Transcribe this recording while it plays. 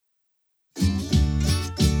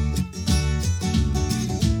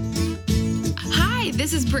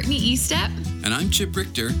this is Brittany Estep. And I'm Chip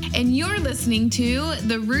Richter. And you're listening to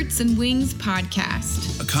the Roots and Wings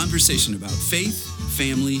podcast. A conversation about faith,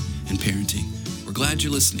 family, and parenting. We're glad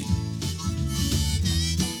you're listening.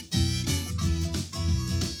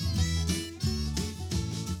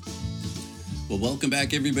 Well, welcome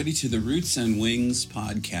back, everybody, to the Roots and Wings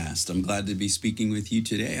podcast. I'm glad to be speaking with you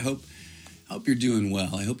today. I hope you're doing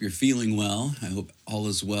well. I hope you're feeling well. I hope all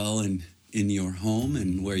is well in your home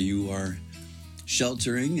and where you are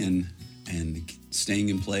sheltering and staying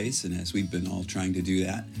in place. And as we've been all trying to do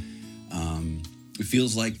that, it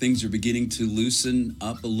feels like things are beginning to loosen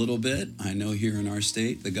up a little bit. I know here in our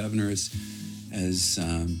state, the governor has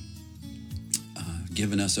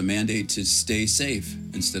given us a mandate to stay safe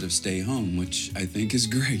instead of stay home, which I think is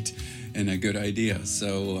great and a good idea.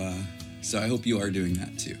 So I hope you are doing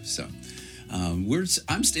that too. So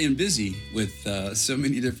I'm staying busy with so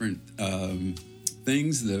many different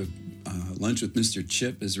things. The lunch with Mr.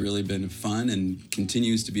 Chip has really been fun and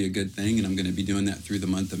continues to be a good thing, and I'm going to be doing that through the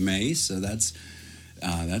month of May. So that's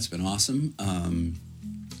been awesome.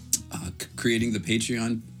 Creating the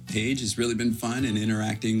Patreon page has really been fun, and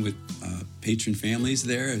interacting with patron families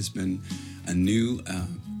there has been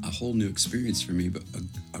a whole new experience for me, but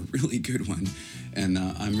a really good one. And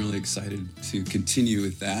I'm really excited to continue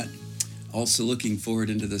with that. Also looking forward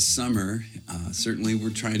into the summer. Certainly we're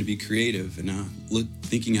trying to be creative and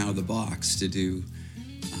thinking out of the box to do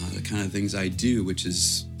the kind of things I do, which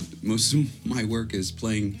is most of my work is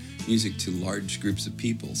playing music to large groups of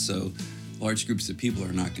people. So large groups of people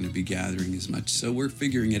are not going to be gathering as much. So we're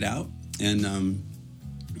figuring it out. And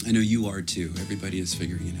I know you are too. Everybody is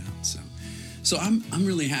figuring it out. So I'm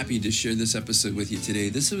really happy to share this episode with you today.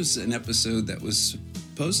 This was an episode that was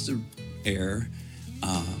supposed to air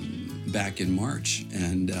back in March,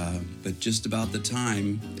 and but just about the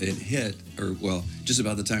time it hit, just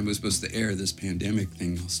about the time it was supposed to air, this pandemic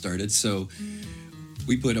thing started. So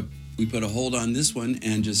we put a hold on this one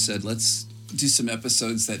and just said, let's do some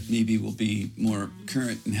episodes that maybe will be more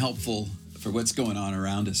current and helpful for what's going on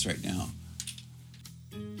around us right now.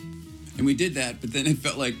 And we did that, but then it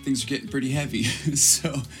felt like things were getting pretty heavy.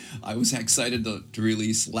 So I was excited to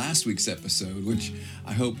release last week's episode, which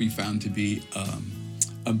I hope we found to be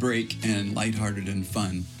a break and lighthearted and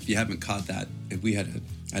fun. If you haven't caught that, we had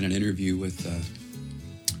an interview with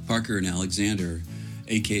Parker and Alexander,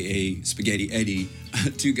 aka Spaghetti Eddie,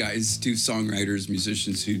 two songwriters,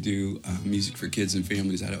 musicians who do music for kids and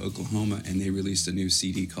families out of Oklahoma, and they released a new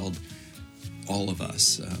CD called All of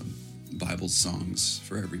Us, Bible songs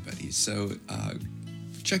for everybody. So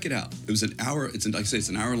check it out. It was an hour. It's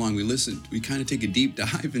an hour long. We kind of take a deep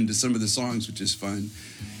dive into some of the songs, which is fun.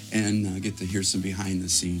 And get to hear some behind the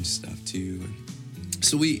scenes stuff too.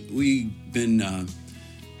 So we've been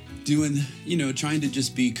doing, trying to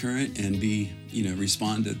just be current and be,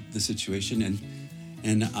 respond to the situation,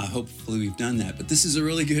 and hopefully we've done that. But this is a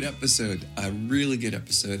really good episode,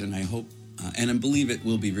 and I hope and I believe it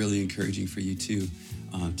will be really encouraging for you too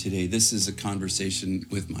today. This is a conversation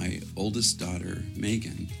with my oldest daughter,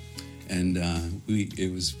 Megan. And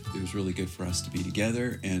it was really good for us to be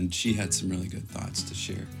together, and she had some really good thoughts to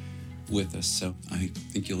share with us. So I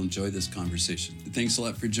think you'll enjoy this conversation. Thanks a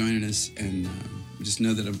lot for joining us, and just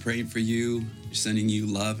know that I'm praying for you, sending you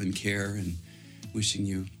love and care, and wishing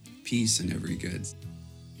you peace and every good.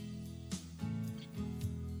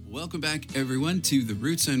 Welcome back, everyone, to the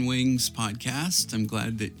Roots and Wings podcast. I'm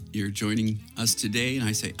glad that you're joining us today. And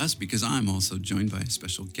I say us because I'm also joined by a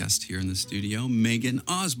special guest here in the studio. Megan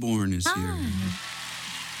Osborne is here.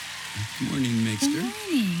 Good morning, Megster. Good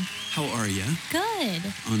morning. How are you? Good.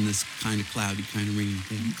 On this kind of cloudy, kind of rainy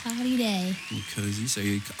day. Cloudy day. A little cozy. So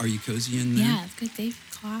are you cozy in there? Yeah, it's good day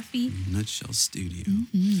for coffee. Nutshell Studio.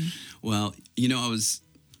 Mm-hmm. Well, I was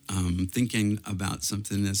thinking about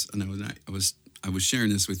something and I was sharing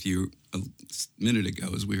this with you a minute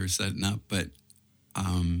ago as we were setting up, but,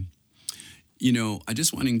 I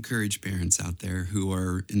just want to encourage parents out there who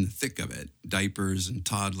are in the thick of it, diapers and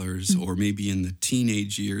toddlers, or maybe in the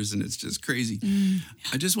teenage years, and it's just crazy.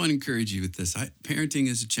 I just want to encourage you with this. Parenting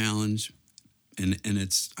is a challenge, and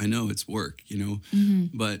I know it's work,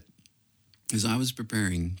 but as I was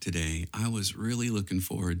preparing today, I was really looking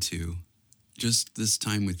forward to just this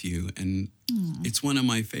time with you. And it's one of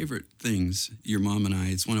my favorite things, your mom and I,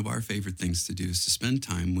 it's one of our favorite things to do is to spend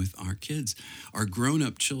time with our kids, our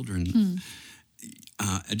grown-up children.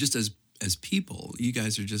 Just as people, you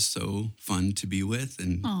guys are just so fun to be with.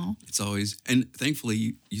 And it's always, and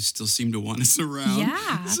thankfully you still seem to want us around.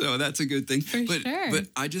 Yeah. So that's a good thing. For sure. But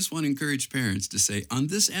I just want to encourage parents to say, on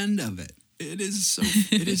this end of it, it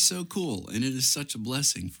is so cool, and it is such a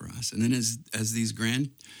blessing for us. And then as these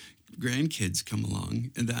grandkids come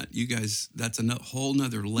along, and that you guys, that's a whole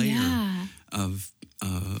nother layer Yeah. of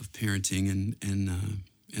parenting,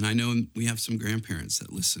 and I know we have some grandparents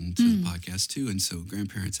that listen to the podcast too, and so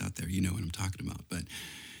grandparents out there, you know what I'm talking about. But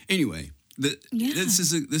anyway, this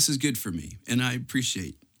is good for me, and I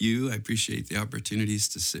appreciate you. I appreciate the opportunities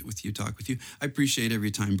to sit with you, talk with you. I appreciate every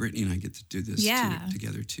time Brittany and I get to do this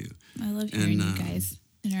together too. I love hearing you guys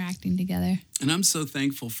interacting together. And I'm so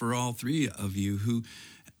thankful for all three of you who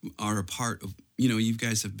are a part of, you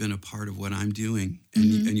guys have been a part of what I'm doing,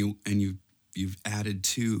 and you've added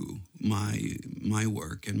to my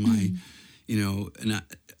work and my, and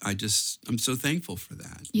I'm so thankful for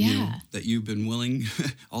that. Yeah. That you've been willing,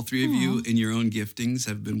 all three of you in your own giftings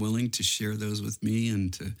have been willing to share those with me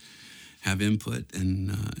and to have input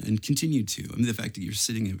and continue to. I mean, the fact that you're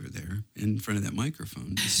sitting over there in front of that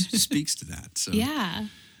microphone just speaks to that. So Yeah.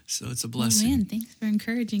 So it's a blessing. Oh, man, thanks for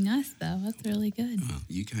encouraging us, though. That's really good. Well,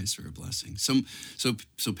 you guys are a blessing. So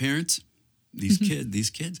parents, these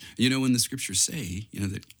kids, when the scriptures say,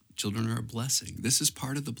 that children are a blessing, this is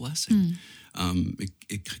part of the blessing.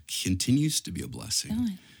 It continues to be a blessing. Oh.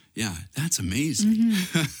 Yeah, that's amazing.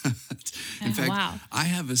 In fact, wow. I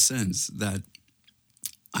have a sense that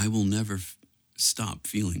I will never stop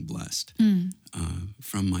feeling blessed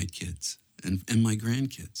from my kids and my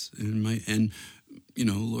grandkids and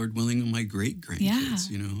Lord willing, my great grandkids.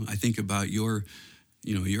 Yeah. I think about your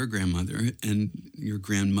grandmother and your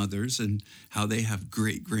grandmothers and how they have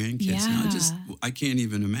great grandkids. Yeah. Now, I can't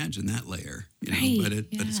even imagine that layer. Right. But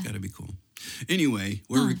it's got to be cool. Anyway,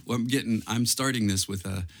 I'm starting this with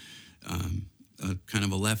a kind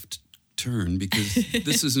of a left turn because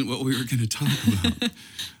this isn't what we were going to talk about.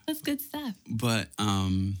 That's good stuff. But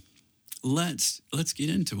let's get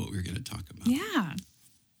into what we were going to talk about. Yeah.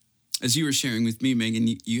 As you were sharing with me, Megan,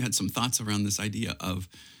 you had some thoughts around this idea of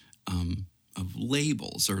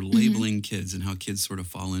labels or labeling kids and how kids sort of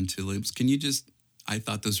fall into labels. Can you I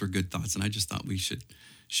thought those were good thoughts, and I just thought we should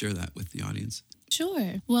share that with the audience.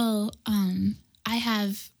 Sure. Well, I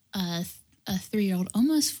have a 3-year-old,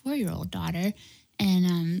 almost 4-year-old daughter,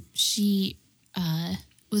 and she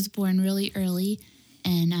was born really early,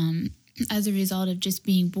 and as a result of just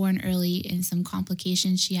being born early and some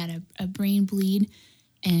complications, she had a brain bleed,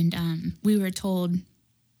 and we were told,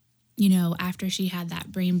 after she had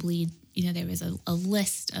that brain bleed, there was a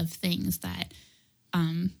list of things that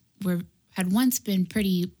had once been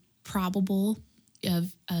pretty probable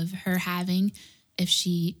of her having if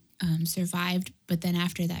she survived. But then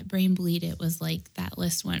after that brain bleed, it was like that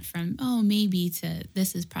list went from, maybe to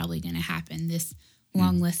this is probably going to happen, this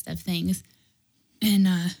long list of things. And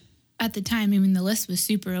at the time, the list was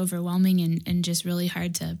super overwhelming and just really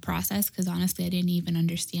hard to process because honestly, I didn't even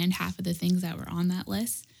understand half of the things that were on that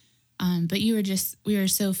list. But we were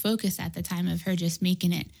so focused at the time of her just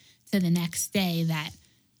making it to the next day that,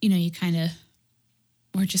 you kind of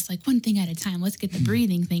were just like one thing at a time. Let's get the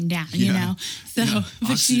breathing thing down, So,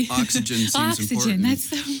 but oxygen seems important. That's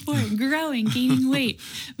so important. Growing, gaining weight,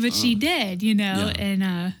 but she did,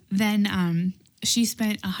 and then she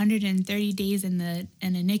spent 130 days in a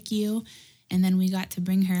NICU, and then we got to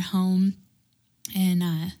bring her home, and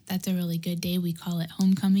that's a really good day. We call it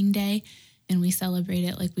Homecoming Day. And we celebrate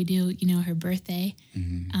it like we do, her birthday.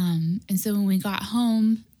 Mm-hmm. And so when we got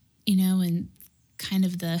home, and kind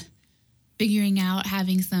of the figuring out,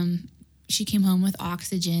 she came home with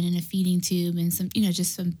oxygen and a feeding tube and some,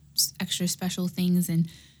 just some extra special things, and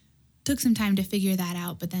took some time to figure that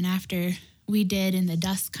out. But then after we did and the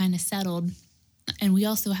dust kind of settled, and we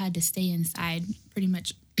also had to stay inside pretty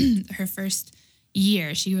much her first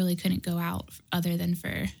year. She really couldn't go out other than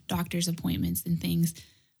for doctor's appointments and things.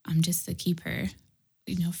 Just to keep her,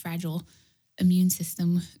 fragile immune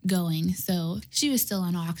system going. So she was still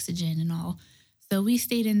on oxygen and all. So we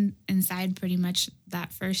stayed inside pretty much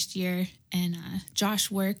that first year. And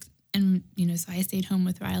Josh worked, and so I stayed home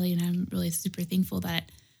with Riley, and I'm really super thankful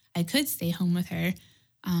that I could stay home with her.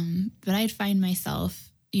 But I'd find myself,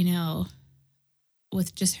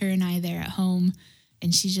 with just her and I there at home,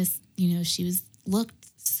 and she just, she looked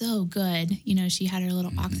so good. She had her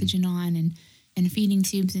little oxygen on and feeding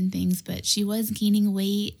tubes and things, but she was gaining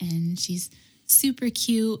weight, and she's super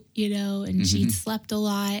cute, and she'd slept a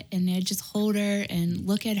lot, and I'd just hold her and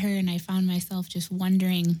look at her, and I found myself just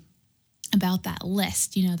wondering about that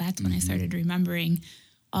list. That's when I started remembering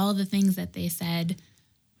all the things that they said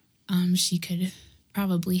she could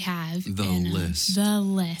probably have. The list. The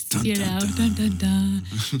list, dun, dun, dun. Dun.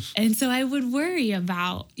 And so I would worry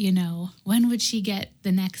about, when would she get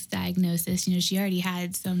the next diagnosis? She already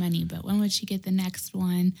had so many, but when would she get the next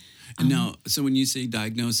one? Now, so when you say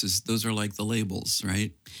diagnosis, those are like the labels,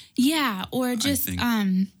 right? Yeah, or just,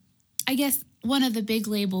 I guess one of the big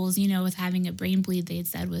labels, with having a brain bleed, they had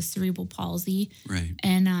said was cerebral palsy. Right.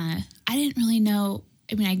 And I didn't really know.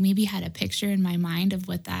 I mean, I maybe had a picture in my mind of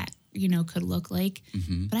what that, could look like,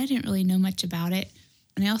 but I didn't really know much about it.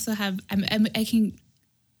 And I also have, I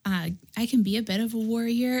can be a bit of a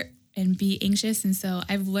worrier and be anxious. And so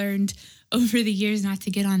I've learned over the years not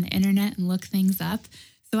to get on the internet and look things up.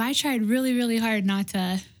 So I tried really, really hard not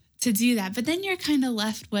to do that. But then you're kind of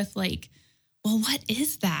left with like, well, what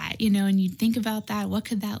is that? And you think about that. What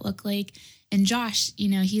could that look like? And Josh,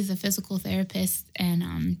 he's a physical therapist,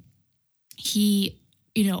 and he,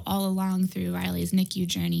 all along through Riley's NICU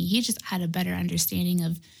journey, he just had a better understanding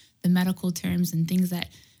of the medical terms and things that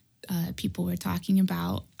people were talking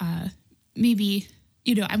about. Maybe,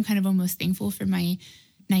 I'm kind of almost thankful for my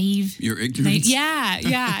naive. Your ignorance?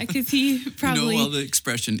 Yeah, because he probably... the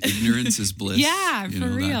expression, ignorance is bliss. Yeah, for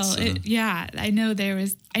real. I know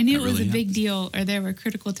I knew it was really a big happens. deal, or there were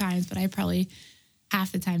critical times, but I probably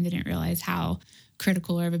half the time didn't realize how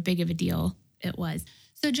critical or big of a deal it was.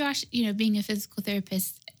 So Josh, being a physical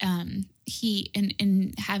therapist, he,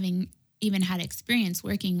 and having even had experience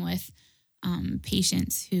working with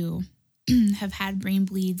patients who have had brain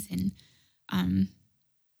bleeds and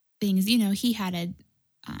things, he had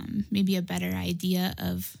maybe a better idea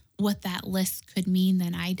of what that list could mean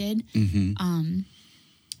than I did.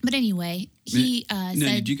 But anyway, he said...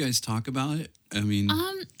 Did you guys talk about it? I mean,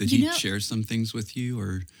 did he share some things with you,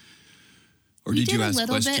 or did you ask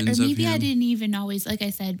questions or maybe of him? I didn't even always, like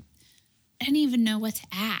I said, I didn't even know what to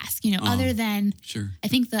ask, other than... Sure. I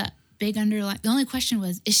think the big the only question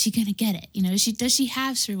was, is she going to get it? Does she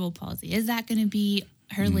have cerebral palsy? Is that going to be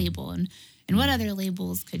her label? And what other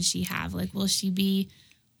labels could she have? Like, will she be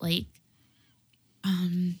like,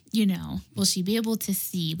 will she be able to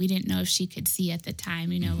see? We didn't know if she could see at the time,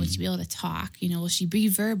 will she be able to talk? Will she be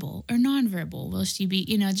verbal or nonverbal? Will she be,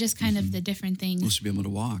 just kind of the different things. Will she be able to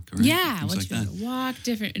walk? Right? Yeah. Things Will like she be able to walk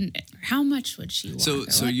different? And how much would she walk?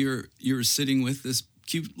 So you're sitting with this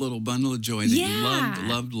cute little bundle of joy that you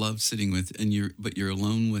loved sitting with, and you're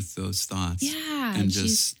alone with those thoughts. Yeah. And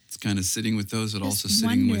just kind of sitting with those, but also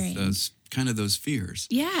sitting with those kind of those fears.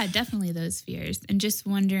 Yeah, definitely those fears. And just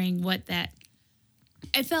wondering what that,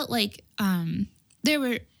 I felt like there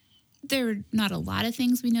were not a lot of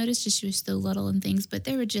things we noticed, just she was still little and things, but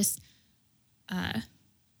there were just,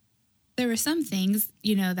 there were some things,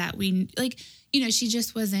 that we, like, she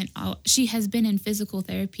just wasn't, she has been in physical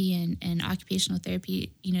therapy and occupational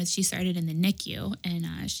therapy, she started in the NICU,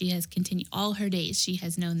 and she has continued all her days. She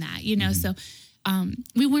has known that, so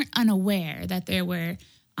we weren't unaware that there were,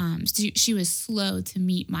 she was slow to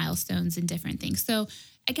meet milestones and different things. So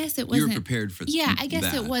I guess it wasn't... You were prepared for that. Yeah, I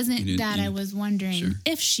guess it wasn't that I was wondering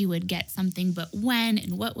if she would get something, but when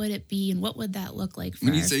and what would it be and what would that look like for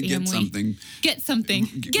our family. When you say get something,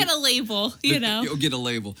 get a label, You'll get a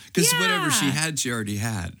label. Because whatever she had, she already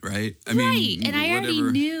had, right? I mean, and I already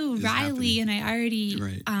knew Riley, and I already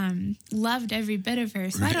loved every bit of her.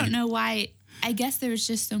 So I don't know why. I guess there was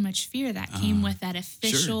just so much fear that came with that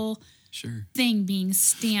official... thing being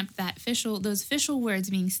stamped, those official words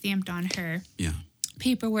being stamped on her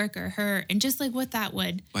paperwork or her, and just like what that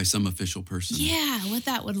would by some official person, what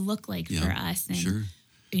that would look like for us and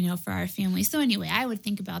for our family. So anyway, I would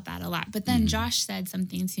think about that a lot. But then Josh said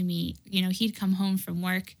something to me. He'd come home from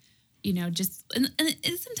work, just and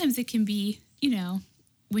sometimes it can be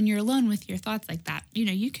when you're alone with your thoughts like that,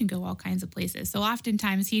 you can go all kinds of places. So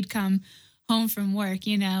oftentimes he'd come home from work,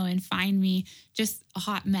 and find me just a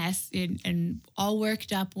hot mess and all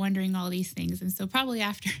worked up, wondering all these things. And so probably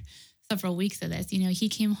after several weeks of this, he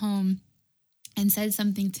came home and said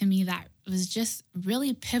something to me that was just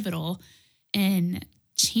really pivotal in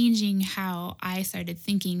changing how I started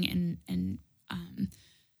thinking and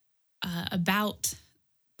about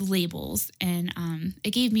labels. And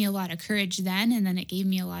it gave me a lot of courage then, and then it gave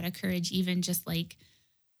me a lot of courage even just like,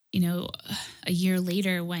 a year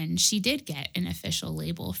later when she did get an official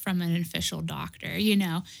label from an official doctor,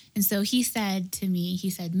 And so he said to me,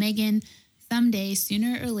 Megan, someday,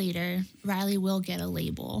 sooner or later, Riley will get a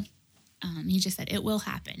label. He just said it will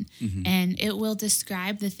happen. And it will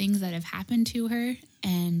describe the things that have happened to her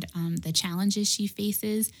and the challenges she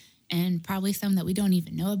faces, and probably some that we don't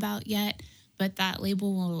even know about yet. But that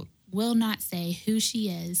label will not say who she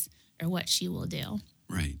is or what she will do.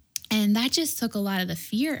 Right. And that just took a lot of the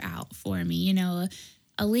fear out for me.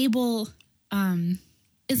 A label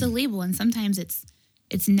is a label, and sometimes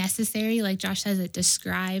it's necessary. Like Josh says, it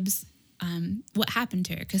describes what happened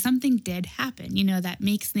to her, because something did happen, that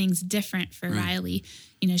makes things different for Riley.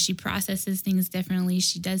 She processes things differently.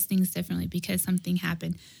 She does things differently because something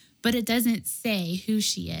happened. but it doesn't say who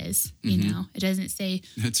she is, you know. It doesn't say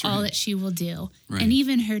That's all right. that she will do. Right. And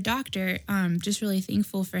even her doctor, just really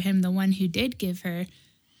thankful for him, the one who did give her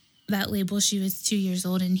that label. She was 2 years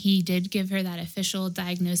old, and he did give her that official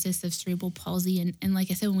diagnosis of cerebral palsy. And like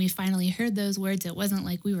I said, when we finally heard those words, it wasn't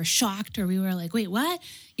like we were shocked or we were like, wait, what?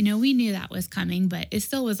 You know, we knew that was coming, but it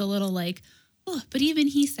still was a little like, oh, but even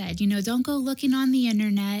he said, you know, don't go looking on the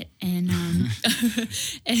internet. And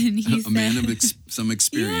and he said, man of some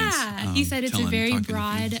experience. Yeah, he said it's a very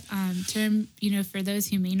broad term. You know, for those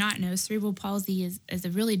who may not know, cerebral palsy is a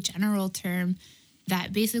really general term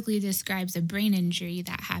that basically describes a brain injury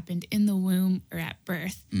that happened in the womb or at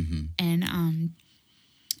birth, and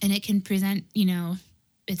it can present, you know,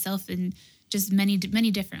 itself in just many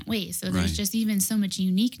different ways. So there's just even so much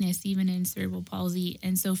uniqueness even in cerebral palsy.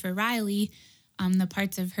 And so for Riley, the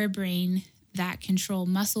parts of her brain that control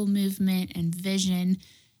muscle movement and vision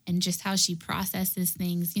and just how she processes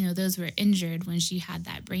things, you know, those were injured when she had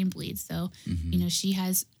that brain bleed. So, you know, she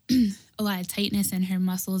has a lot of tightness in her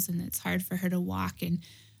muscles, and it's hard for her to walk, and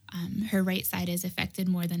her right side is affected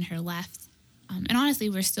more than her left. And honestly,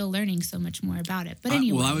 we're still learning so much more about it. But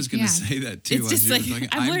anyway, well, I was going to say that too. It's just like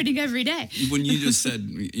I'm learning every day. When you just said,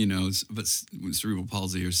 you know, but cerebral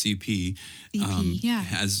palsy or CP,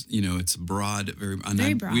 has, you know, it's broad,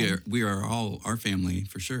 very broad. We are all, our family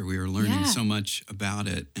for sure. We are learning so much about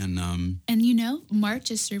it, and you know, March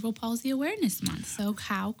is Cerebral Palsy Awareness Month. So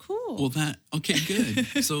how cool! Well, okay,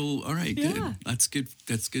 good. So all right, good. That's good.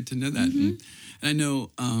 That's good to know that. And I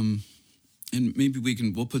know. And maybe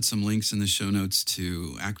we'll put some links in the show notes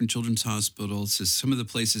to Akron Children's Hospital, to some of the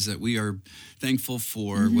places that we are thankful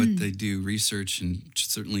for, what they do, research and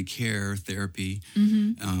certainly care, therapy,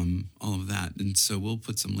 all of that. And so we'll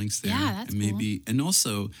put some links there. Yeah, that's cool. And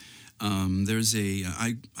also, there's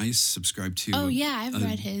I subscribe to. Oh yeah, I've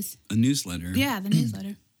read his a newsletter. Yeah, the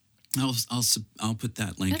newsletter. I'll put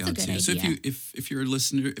that link That's out a too. good So idea. if you're a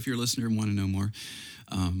listener and want to know more,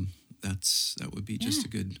 that would be just a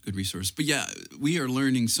good resource. But yeah, we are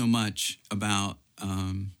learning so much about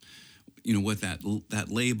you know, what that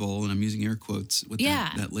label, and I'm using air quotes, what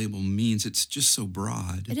that label means. It's just so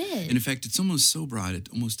broad. It is. And in fact, it's almost so broad it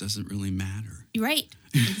almost doesn't really matter. Right.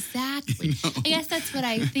 Exactly. You know? I guess that's what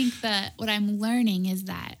I think what I'm learning is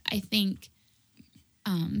that I think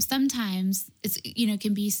sometimes it's, you know,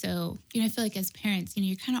 can be so, you know, I feel like as parents, you know,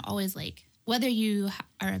 you're kind of always like, whether you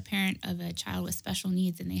are a parent of a child with special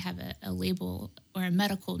needs and they have a label or a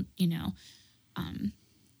medical, you know,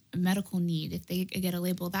 a medical need, if they get a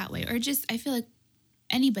label that way, or just, I feel like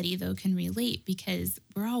anybody though can relate, because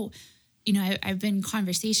we're all, you know, I've been in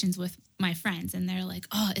conversations with my friends and they're like,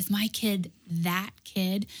 oh, is my kid that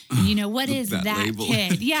kid? And you know, what is that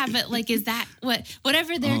kid? Yeah. But like, is that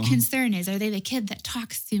whatever their concern is? Are they the kid that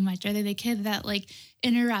talks too much? Are they the kid that like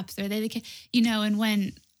interrupts? Are they the kid, you know? And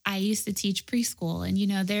when I used to teach preschool, and, you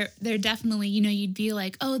know, they're definitely, you know, you'd be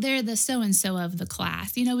like, oh, they're the so-and-so of the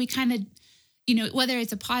class. You know, we kind of, you know, whether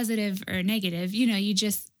it's a positive or negative, you know,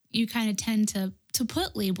 you kind of tend to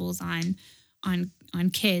put labels on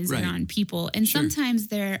kids or on people. And sometimes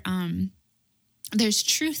there's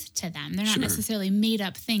truth to them. They're not necessarily made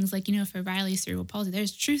up things. Like, you know, for Riley's cerebral palsy,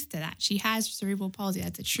 there's truth to that. She has cerebral palsy.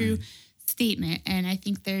 That's a true statement. And I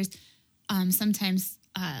think there's sometimes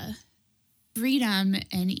freedom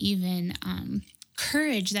and even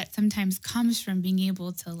courage that sometimes comes from being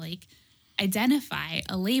able to like identify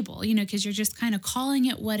a label, you know, because you're just kind of calling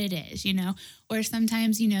it what it is, you know. Or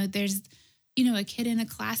sometimes, you know, there's, you know, a kid in a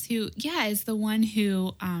class who, is the one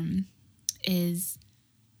who is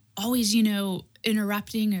always, you know,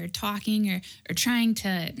 interrupting or talking or trying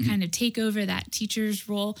to kind of take over that teacher's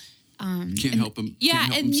role. Can't help him. Yeah,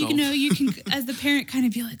 and you know, you can, as the parent, kind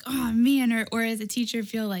of be like, oh man, or as a teacher,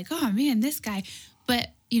 feel like, oh man, this guy. But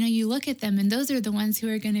you know, you look at them, and those are the ones who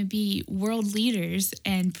are going to be world leaders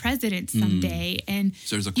and presidents someday. And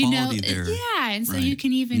so there's a quality there. Yeah, and so you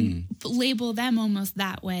can even label them almost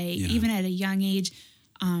that way, even at a young age.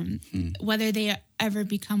 Whether they ever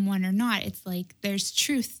become one or not, it's like there's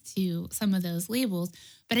truth to some of those labels.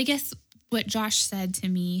 But I guess what Josh said to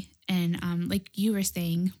me, and like you were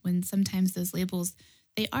saying, when sometimes those labels,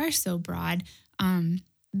 they are so broad,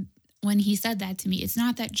 when he said that to me, it's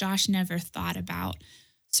not that Josh never thought about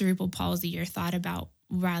cerebral palsy or thought about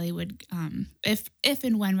Riley would, if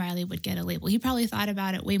and when Riley would get a label. He probably thought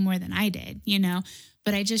about it way more than I did, you know?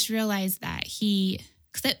 But I just realized that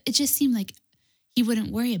because it just seemed like he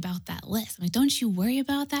wouldn't worry about that list. I'm like, don't you worry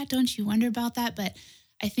about that? Don't you wonder about that? But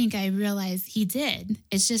I think I realized he did.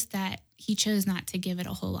 It's just that he chose not to give it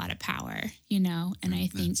a whole lot of power, you know? And I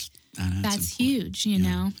think that's huge, you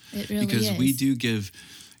know? It really is. Because we do give,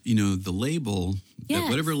 the label, Yes. that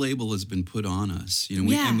whatever label has been put on us, and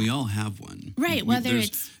we all have one. Right, whether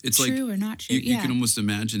it's true or not true. You can almost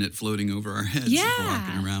imagine it floating over our heads as we're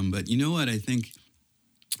walking around. But you know what? I think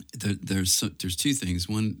there's two things.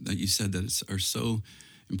 One that you said that are so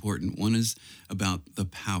important. One is about the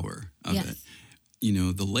power of it.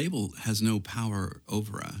 The label has no power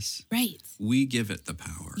over us. Right. We give it the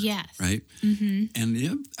power. Yes. Right? Mm-hmm. And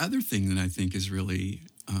the other thing that I think is really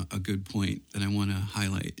a good point that I want to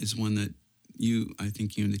highlight is one that I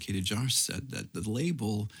think you indicated, Josh said, that the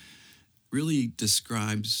label really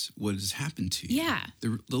describes what has happened to you. Yeah.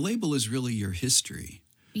 The label is really your history.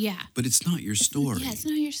 Yeah. But it's not your story. It's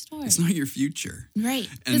not your story. It's not your future. Right.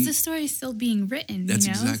 Because the story is still being written. That's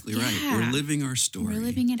exactly right. Yeah. We're living our story. We're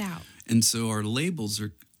living it out. And so our labels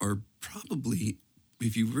are probably,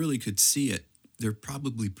 if you really could see it, they're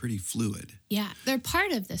probably pretty fluid. Yeah. They're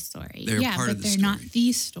part of the story. They're part of the story. But they're not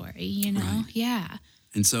the story, Right. Yeah.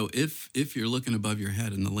 And so if you're looking above your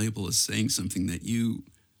head and the label is saying something that you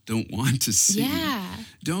don't want to see,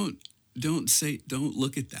 don't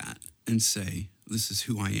look at that and say, this is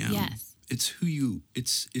who I am. Yes. It's who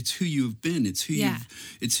you've been. It's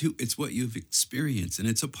what you've experienced, and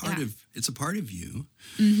it's a part of you.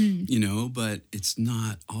 Mm-hmm. But it's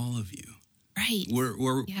not all of you. Right.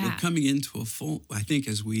 We're coming into a full, I think,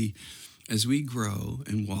 as we grow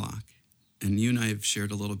and walk, and you and I have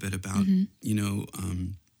shared a little bit about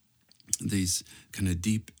these kind of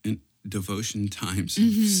deep devotion times,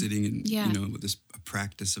 of sitting and with this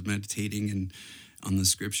practice of meditating and on the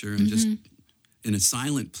scripture and just in a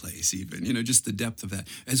silent place, even just the depth of that.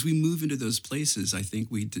 As we move into those places, I think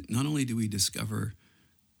not only do we discover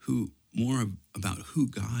about who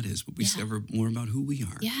God is, but we discover more about who we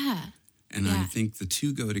are. Yeah. And I think the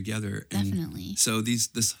two go together. And definitely. So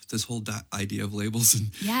this whole idea of labels,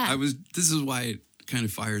 and this is why it kind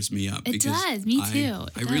of fires me up. It does. Me too.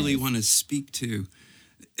 I really want to speak to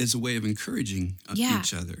as a way of encouraging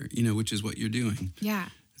each other, which is what you're doing. Yeah.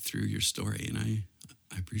 Through your story, and I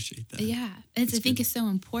appreciate that. Yeah, I think it's so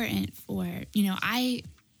important for I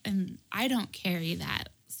don't carry that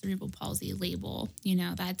cerebral palsy label.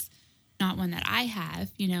 That's not one that I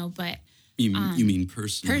have. But you mean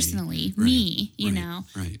personally? Personally, right, me.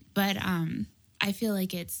 Right. But I feel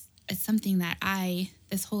like it's something that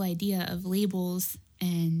this whole idea of labels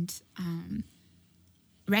and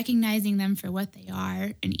recognizing them for what they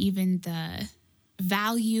are, and even the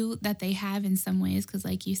value that they have in some ways, because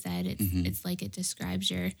like you said, it's like it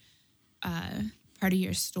describes your part of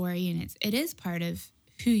your story, and it is part of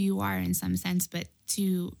who you are in some sense, but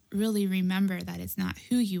to really remember that it's not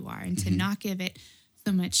who you are, and to not give it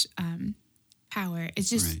so much power. It's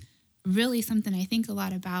just really something I think a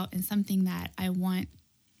lot about, and something that I want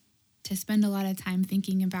to spend a lot of time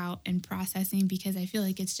thinking about and processing, because I feel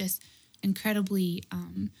like it's just incredibly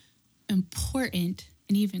important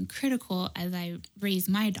and even critical as I raise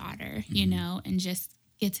my daughter, and just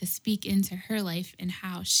get to speak into her life and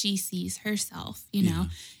how she sees herself, know.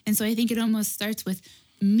 And so I think it almost starts with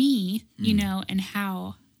me, and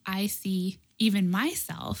how I see even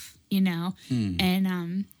myself,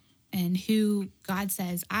 and who God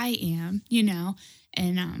says I am,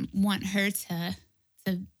 and want her to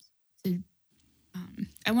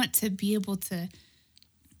I want to be able to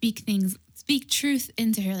speak truth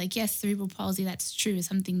into her. Like, yes, cerebral palsy, that's true, is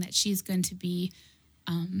something that she's going to be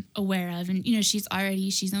aware of. And, she's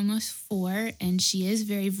almost 4, and she is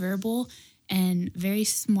very verbal and very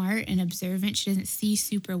smart and observant. She doesn't see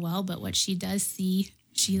super well, but what she does see,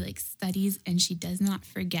 she studies, and she does not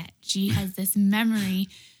forget. She has this memory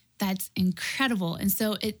that's incredible. And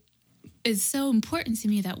so it is so important to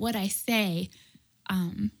me that what I say,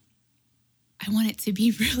 I want it to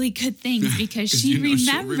be really good things, because she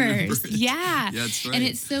remembers. Yeah. That's right. And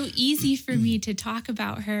it's so easy for me to talk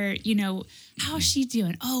about her, how's she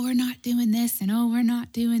doing? Oh, we're not doing this, and oh, we're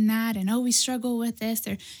not doing that, and oh, we struggle with this,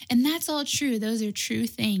 and that's all true. Those are true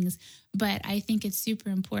things. But I think it's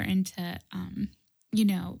super important to, I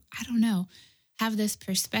don't know, have this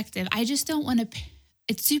perspective. I just don't want to,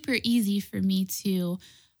 it's super easy for me to,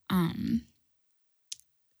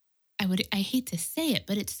 I hate to say it,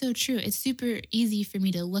 but it's so true. It's super easy for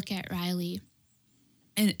me to look at Riley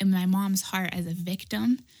in my mom's heart as a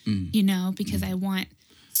victim, because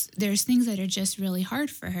there's things that are just really hard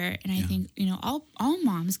for her. And I think, all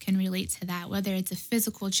moms can relate to that, whether it's a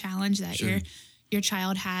physical challenge that your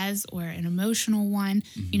child has, or an emotional one,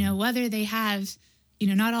 whether they have,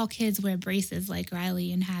 not all kids wear braces like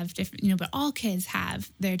Riley and have different, but all kids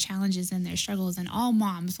have their challenges and their struggles, and all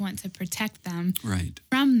moms want to protect them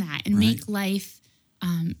from that and make life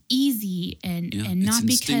easy and not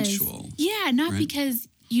because, instinctual. because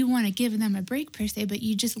you want to give them a break per se, but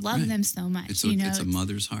you just love them so much. It's it's a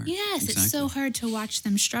mother's heart. Yes, exactly. It's so hard to watch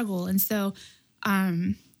them struggle. And so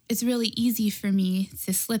it's really easy for me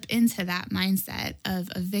to slip into that mindset of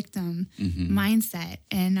a victim mindset.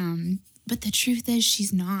 And but the truth is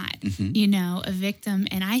she's not, a victim.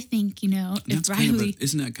 And I think, if Riley...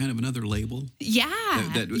 isn't that kind of another label? Yeah.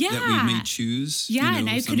 That we may choose? Yeah, and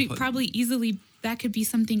I could probably easily... That could be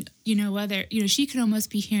something, whether, she could almost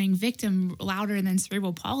be hearing victim louder than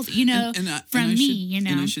cerebral palsy, from me. And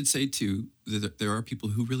I should say, too, that there are people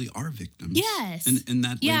who really are victims. Yes. And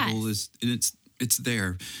that label is, and it's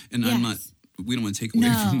there. And Yes. we don't want to take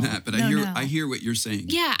away from that, but I hear what you're saying.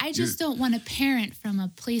 Yeah, I just don't want to parent from a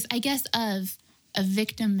place, I guess, of a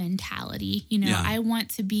victim mentality. I want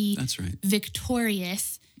to be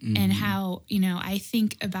victorious. And how, I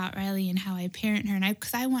think about Riley and how I parent her. And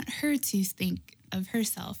because I want her to think of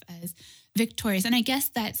herself as victorious. And I guess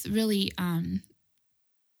that's really, I'm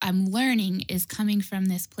learning is coming from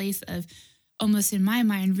this place of almost in my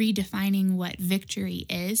mind, redefining what victory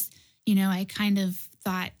is. I kind of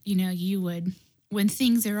thought, you would, when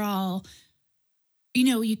things are all,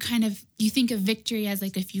 you think of victory as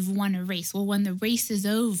like if you've won a race. Well, when the race is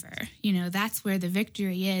over, that's where the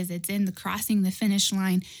victory is. It's in the crossing the finish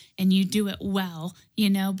line and you do it well,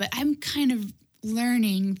 but I'm kind of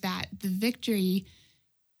learning that the victory,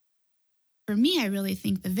 for me, I really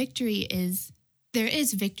think the victory is, there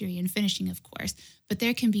is victory in finishing, of course, but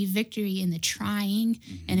there can be victory in the trying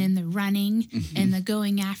and in the running and the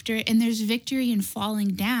going after it. And there's victory in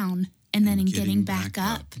falling down and then in getting back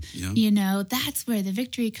up. Yep. That's where the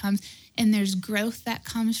victory comes. And there's growth that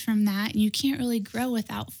comes from that. And you can't really grow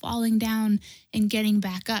without falling down and getting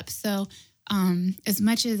back up. So as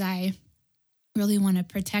much as I really want to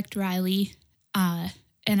protect Riley,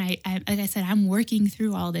 and I like I said, I'm working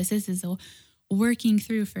through all this. This is a working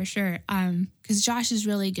through for sure. Because Josh is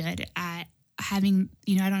really good at having,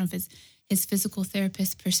 I don't know if it's his physical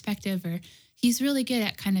therapist perspective or he's really good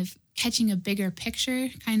at kind of catching a bigger picture,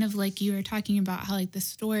 kind of like you were talking about how like the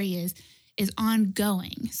story is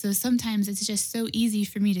ongoing. So sometimes it's just so easy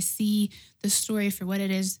for me to see the story for what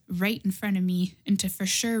it is right in front of me and to for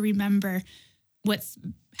sure remember what's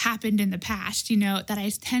happened in the past, that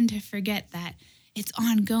I tend to forget that it's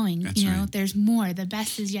ongoing. That's right. There's more. The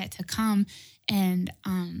best is yet to come. And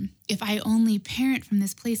if I only parent from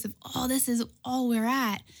this place of, oh, this is all we're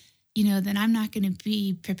at, then I'm not going to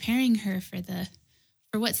be preparing her for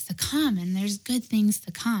what's to come. And there's good things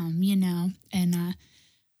to come, And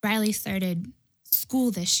Riley started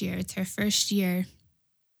school this year. It's her first year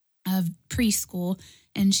of preschool.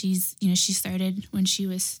 And she started when she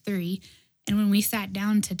was 3. And when we sat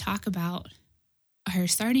down to talk about her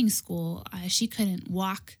starting school, she couldn't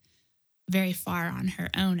walk very far on her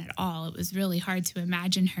own at all. It was really hard to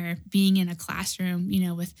imagine her being in a classroom,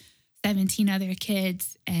 with 17 other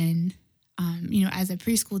kids. And, as a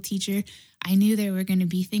preschool teacher, I knew there were going to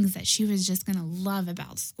be things that she was just going to love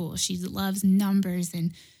about school. She loves numbers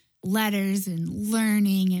and letters and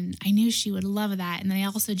learning. And I knew she would love that. And I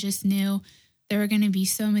also just knew there were going to be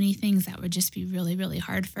so many things that would just be really, really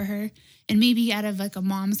hard for her. And maybe out of like a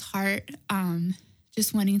mom's heart,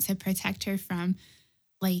 just wanting to protect her from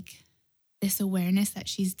like this awareness that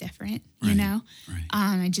she's different, Right.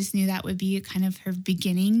 I just knew that would be kind of her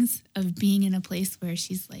beginnings of being in a place where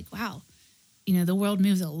she's like, wow, the world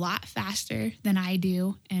moves a lot faster than I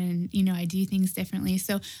do. And, I do things differently.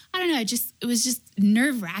 So I don't know. It was just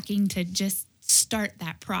nerve wracking to just start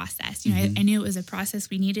that process. I knew it was a process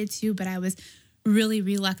we needed to, but I was really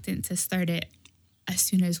reluctant to start it as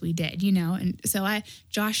soon as we did, and so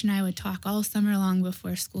Josh and I would talk all summer long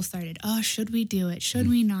before school started. Oh, should we do it? Should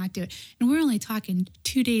we not do it? And we're only talking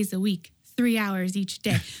 2 days a week, 3 hours each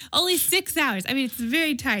day, only 6 hours. I mean, it's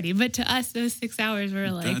very tiny, but to us, those 6 hours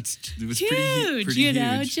were like it was huge, pretty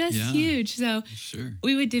huge. Just huge. So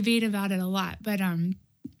we would debate about it a lot, but,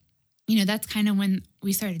 that's kind of when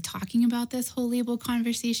we started talking about this whole label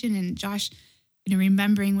conversation and Josh,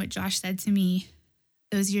 remembering what Josh said to me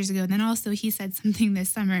those years ago. And then also he said something this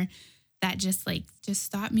summer that just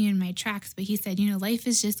stopped me in my tracks. But he said, life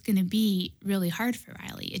is just going to be really hard for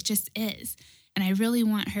Riley. It just is. And I really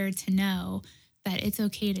want her to know that it's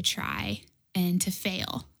okay to try and to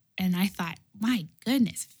fail. And I thought, my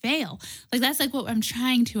goodness, fail. Like, that's like what I'm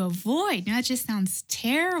trying to avoid. That just sounds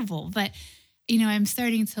terrible. But, I'm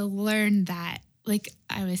starting to learn that, like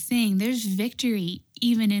I was saying, there's victory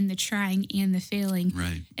even in the trying and the failing,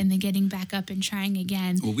 Right. and the getting back up and trying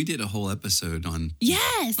again. Well, we did a whole episode on.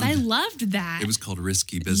 Yes, I loved that. It was called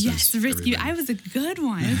Risky Business. Yes, risky. everybody. I was a good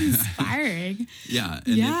one. It was inspiring. Yeah.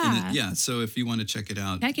 Yeah. So if you want to check it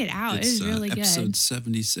out, Check it out. It it's was really good. episode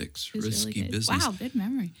 76, It was Risky really good. Business. Wow, good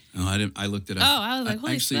memory. Oh, I didn't. I looked it up. Oh, I was like,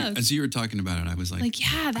 holy actually, smokes. as you were talking about it, I was like, Yeah,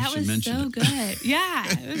 I that should was mention so it. good. Yeah,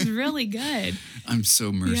 it was really good. I'm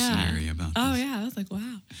so mercenary Yeah. about Oh this. yeah, I was like,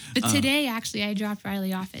 wow. But today, actually, I dropped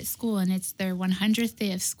Riley off at school, and it's their 100th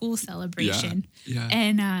day of school celebration. Yeah.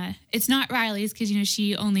 And it's not Riley's because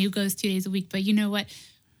she only goes 2 days a week. But you know what?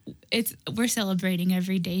 We're celebrating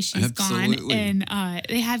every day she's Absolutely. gone, and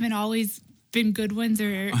they haven't always been good ones,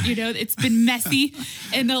 or it's been messy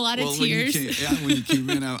and a lot of tears. When you came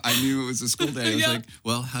in, I knew it was a school day. I was Yeah. like,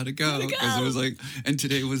 well, how'd it go? How'd it Because it go? was like, and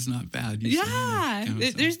today was not bad. You said, Yeah,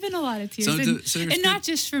 so- there's been a lot of tears, So and, there's and not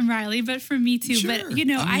just from Riley, but from me too. Sure. But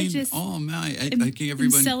I just oh my, I am- think am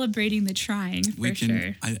everyone celebrating the trying for we can,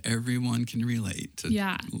 sure. everyone can relate to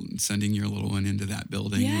Yeah. sending your little one into that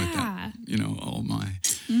building with that, Yeah. oh my.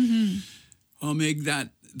 Mm-hmm. Oh, Meg,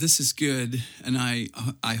 this is good, and I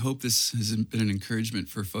hope this has been an encouragement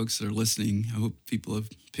for folks that are listening. I hope people have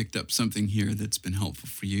picked up something here that's been helpful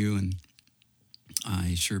for you, and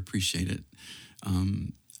I sure appreciate it.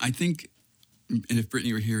 I think, and if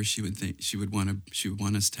Brittany were here, she would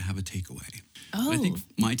want us to have a takeaway. Oh, But I think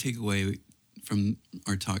my takeaway from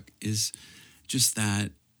our talk is just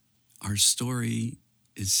that our story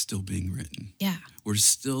is still being written. yeah, We're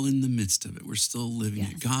still in the midst of it. We're still living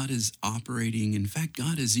Yes. it. God is operating. In fact,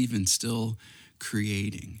 God is even still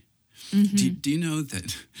creating. Mm-hmm. Do you know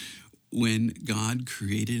that when God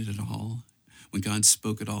created it all, when God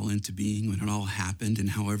spoke it all into being, when it all happened and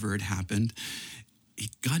however it happened,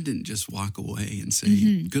 God didn't just walk away and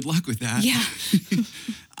say, good luck with that. Mm-hmm.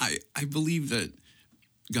 Yeah. I believe that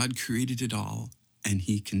God created it all, and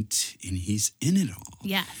He's in it all.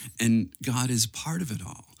 Yeah. And God is part of it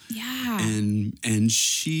all. Yeah. And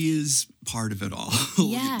she is part of it all.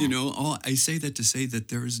 Yeah. I say that to say that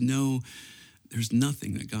there's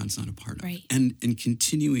nothing that God's not a part of. Right. And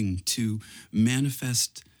continuing to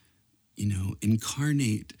manifest,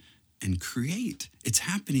 incarnate and create. It's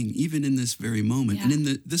happening even in this very moment. Yeah. And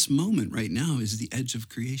in this moment right now is the edge of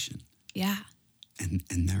creation. Yeah. And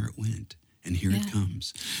there it went. And here Yeah. it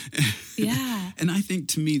comes. Yeah. And I think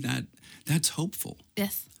to me that's hopeful.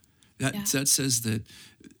 Yes. That says that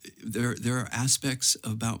there are aspects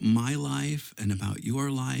about my life and about your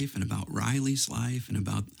life and about Riley's life and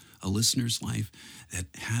about a listener's life that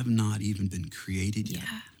have not even been created yet,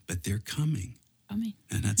 Yeah. but they're coming. I mean,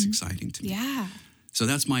 And that's exciting to me. yeah. So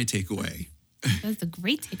that's my takeaway. That's a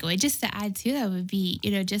great takeaway. Just to add to that would be,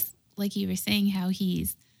 just like you were saying, how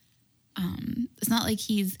he's, it's not like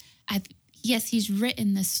he's yes, he's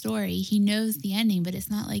written the story. He knows the ending, but it's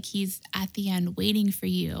not like he's at the end waiting for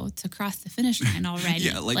you to cross the finish line already.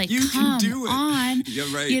 Yeah, like, you come can do it. on.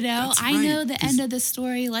 Yeah, right. That's I right. know the end of the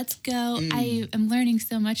story. Let's go. I am learning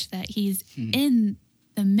so much that he's in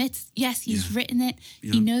the midst. Yes, he's Yeah. written it.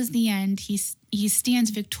 Yeah. He knows the end. He stands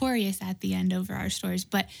victorious at the end over our stories,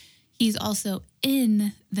 but he's also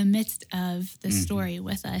in the midst of the story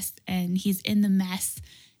with us, and he's in the mess.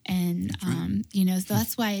 And, so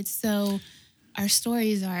that's why it's so, our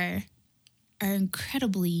stories are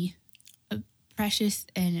incredibly precious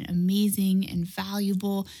and amazing and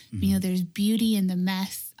valuable. There's beauty in the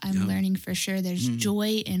mess. I'm learning for sure. There's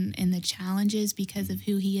joy in the challenges because of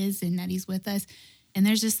who he is and that he's with us. And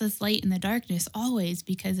there's just this light in the darkness always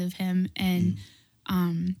because of him. And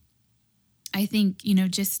I think,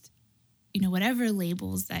 whatever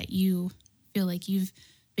labels that you feel like you've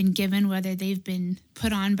been given, whether they've been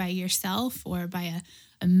put on by yourself or by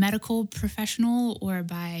a medical professional or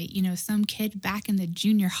by, some kid back in the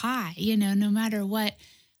junior high, no matter what,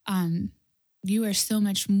 you are so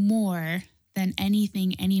much more than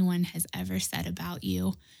anything anyone has ever said about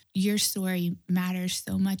you. Your story matters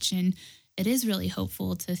so much. And it is really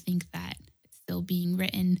hopeful to think that it's still being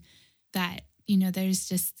written, that, there's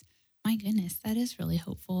just, my goodness, that is really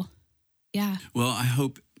hopeful. Yeah. Well, I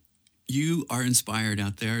hope you are inspired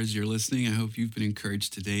out there as you're listening. I hope you've been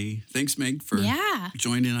encouraged today. Thanks, Meg, for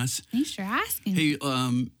joining us. Thanks for asking. Hey,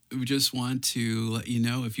 we just want to let you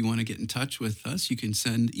know, if you want to get in touch with us, you can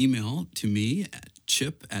send email to me at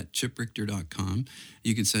chip@chiprichter.com.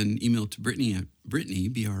 You can send email to Brittany at Brittany,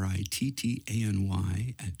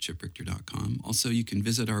 Brittany, at chiprichter.com. Also, you can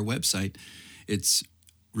visit our website. It's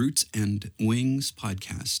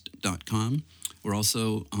rootsandwingspodcast.com. We're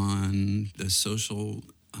also on the social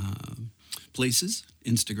places,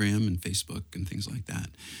 Instagram and Facebook and things like that.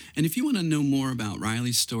 And if you want to know more about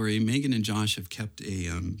Riley's story, Megan and Josh have kept a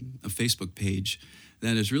Facebook page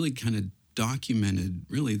that has really kind of documented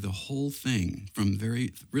really the whole thing from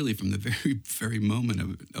the very moment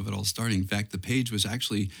of it all starting. In fact, the page was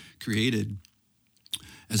actually created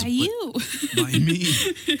by you. By me,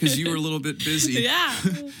 because you were a little bit busy. Yeah.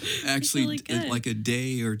 Actually, really like a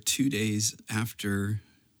day or 2 days after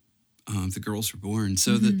the girls were born.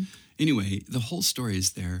 So anyway, the whole story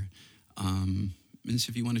is there. And so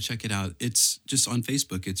if you want to check it out, it's just on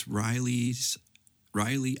Facebook. It's Riley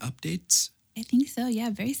Updates. I think so. Yeah,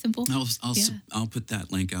 very simple. I'll put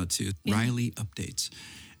that link out too. Yeah. Riley Updates,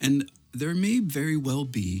 and there may very well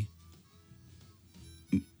be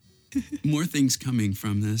more things coming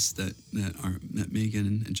from this that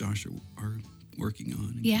Megan and Josh are working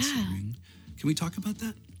on. And considering. Can we talk about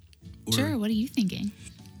that? Sure. What are you thinking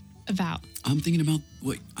about? I'm thinking about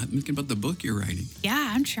the book you're writing.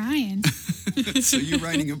 Yeah, I'm trying. So you're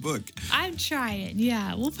writing a book. I'm trying.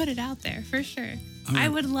 Yeah, we'll put it out there for sure. Right. I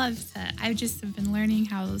would love to. I just have been learning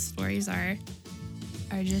how those stories are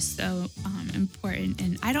just so important.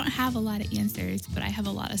 And I don't have a lot of answers, but I have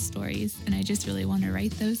a lot of stories, and I just really want to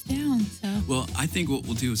write those down. So. Well, I think what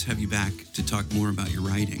we'll do is have you back to talk more about your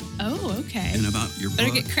writing. Oh, okay. And about your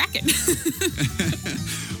Better book. get cracking.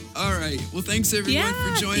 All right. Well, thanks everyone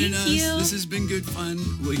for joining us. You. This has been good fun.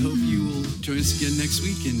 We hope you will join us again next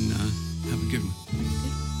week, and have a good one.